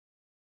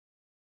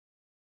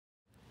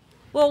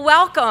Well,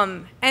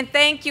 welcome, and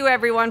thank you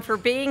everyone for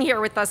being here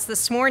with us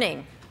this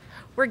morning.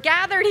 We're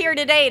gathered here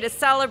today to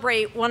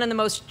celebrate one of the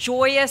most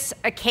joyous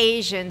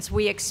occasions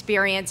we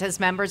experience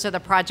as members of the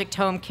Project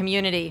Home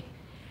community,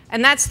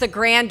 and that's the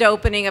grand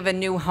opening of a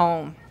new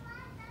home.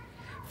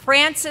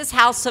 France's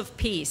House of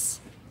Peace,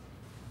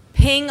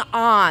 Ping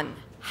An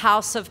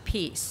House of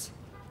Peace,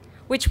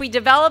 which we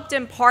developed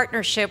in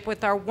partnership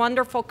with our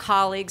wonderful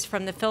colleagues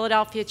from the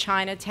Philadelphia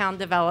Chinatown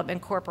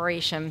Development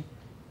Corporation,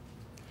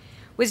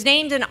 was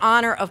named in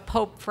honor of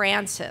Pope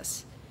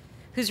Francis,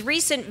 whose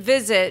recent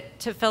visit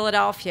to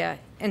Philadelphia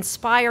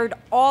inspired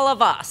all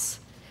of us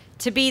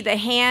to be the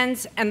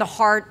hands and the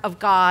heart of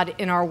God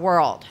in our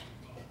world,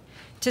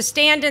 to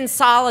stand in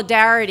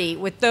solidarity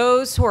with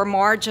those who are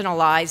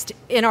marginalized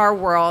in our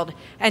world,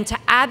 and to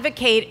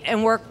advocate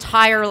and work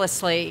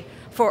tirelessly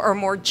for a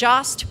more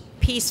just,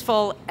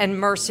 peaceful, and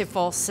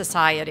merciful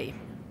society.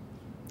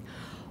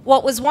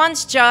 What was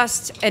once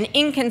just an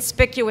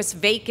inconspicuous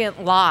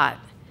vacant lot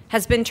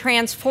has been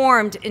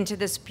transformed into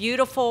this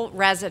beautiful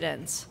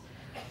residence,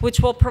 which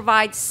will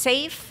provide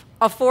safe,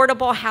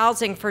 affordable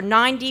housing for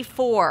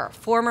 94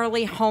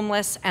 formerly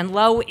homeless and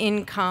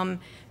low-income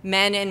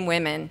men and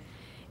women,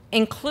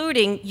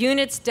 including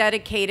units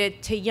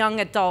dedicated to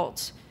young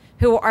adults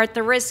who are at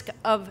the risk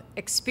of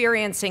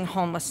experiencing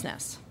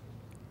homelessness.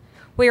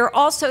 We are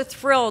also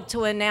thrilled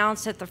to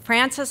announce that the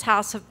Francis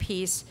House of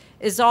Peace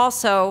is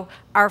also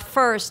our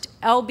first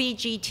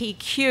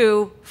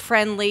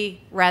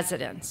LGBTQ-friendly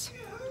residence.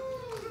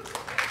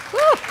 Woo.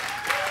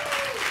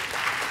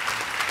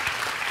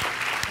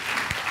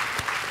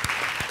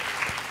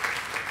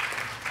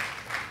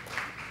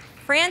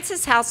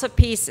 Francis House of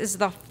Peace is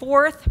the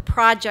fourth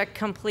project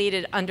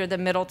completed under the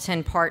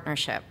Middleton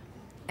Partnership,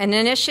 an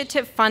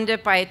initiative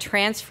funded by a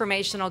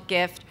transformational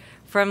gift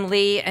from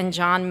Lee and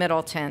John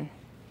Middleton.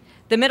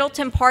 The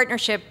Middleton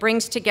Partnership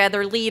brings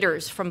together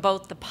leaders from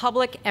both the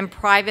public and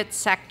private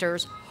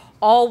sectors,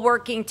 all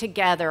working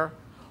together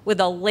with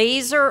a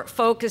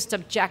laser-focused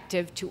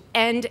objective to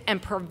end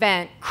and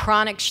prevent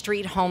chronic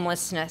street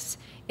homelessness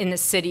in the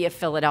city of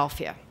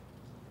Philadelphia.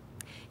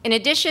 In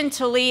addition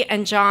to Lee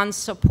and John's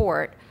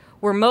support,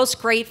 we're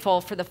most grateful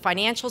for the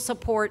financial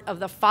support of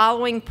the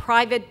following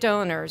private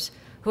donors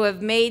who have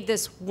made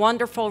this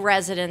wonderful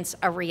residence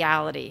a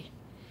reality.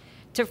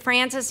 To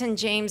Francis and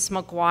James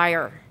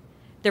McGuire,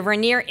 the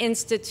Rainier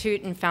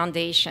Institute and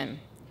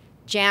Foundation,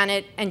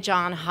 Janet and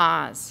John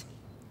Haas,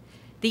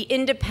 the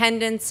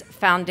Independence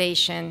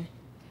Foundation,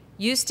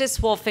 Eustace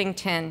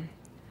Wolfington,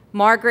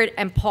 Margaret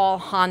and Paul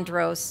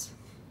Hondros,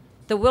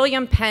 the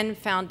William Penn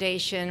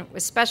Foundation,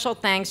 with special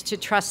thanks to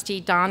trustee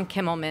Don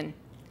Kimmelman,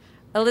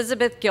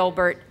 Elizabeth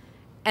Gilbert,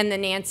 and the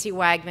Nancy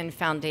Wagman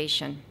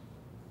Foundation.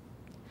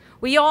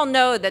 We all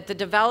know that the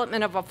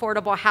development of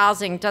affordable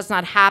housing does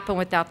not happen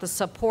without the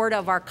support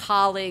of our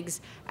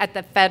colleagues at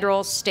the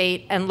federal,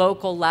 state, and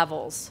local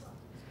levels.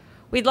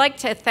 We'd like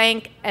to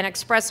thank and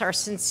express our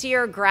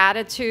sincere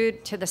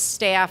gratitude to the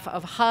staff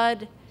of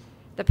HUD,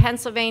 the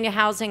Pennsylvania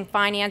Housing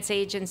Finance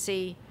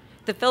Agency,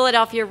 the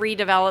Philadelphia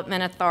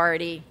Redevelopment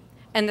Authority,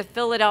 and the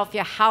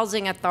Philadelphia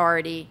Housing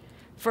Authority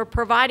for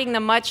providing the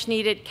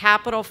much-needed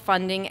capital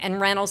funding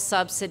and rental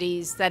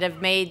subsidies that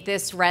have made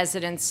this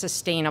residence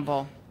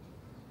sustainable.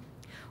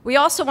 We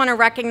also want to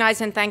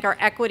recognize and thank our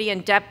equity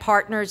and debt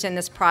partners in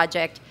this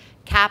project,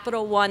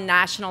 Capital One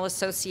National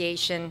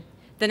Association,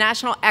 the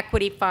National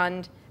Equity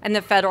Fund, and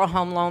the Federal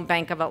Home Loan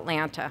Bank of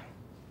Atlanta.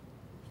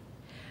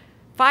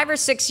 5 or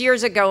 6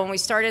 years ago, when we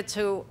started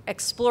to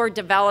explore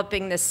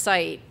developing this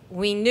site,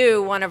 we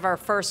knew one of our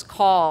first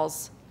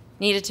calls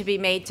needed to be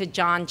made to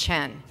John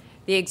Chen,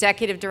 the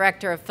Executive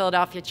Director of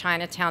Philadelphia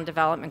Chinatown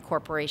Development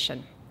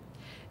Corporation.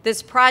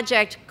 This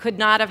project could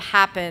not have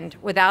happened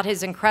without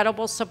his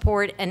incredible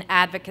support and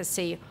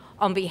advocacy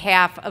on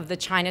behalf of the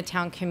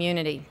Chinatown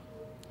community.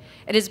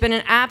 It has been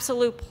an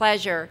absolute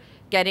pleasure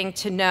getting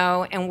to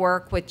know and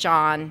work with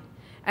John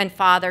and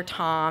Father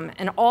Tom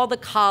and all the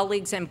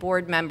colleagues and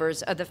board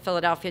members of the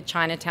Philadelphia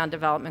Chinatown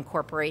Development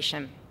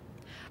Corporation.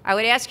 I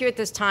would ask you at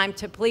this time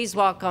to please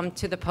welcome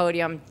to the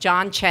podium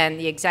John Chen,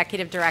 the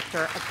Executive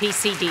Director of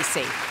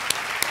PCDC.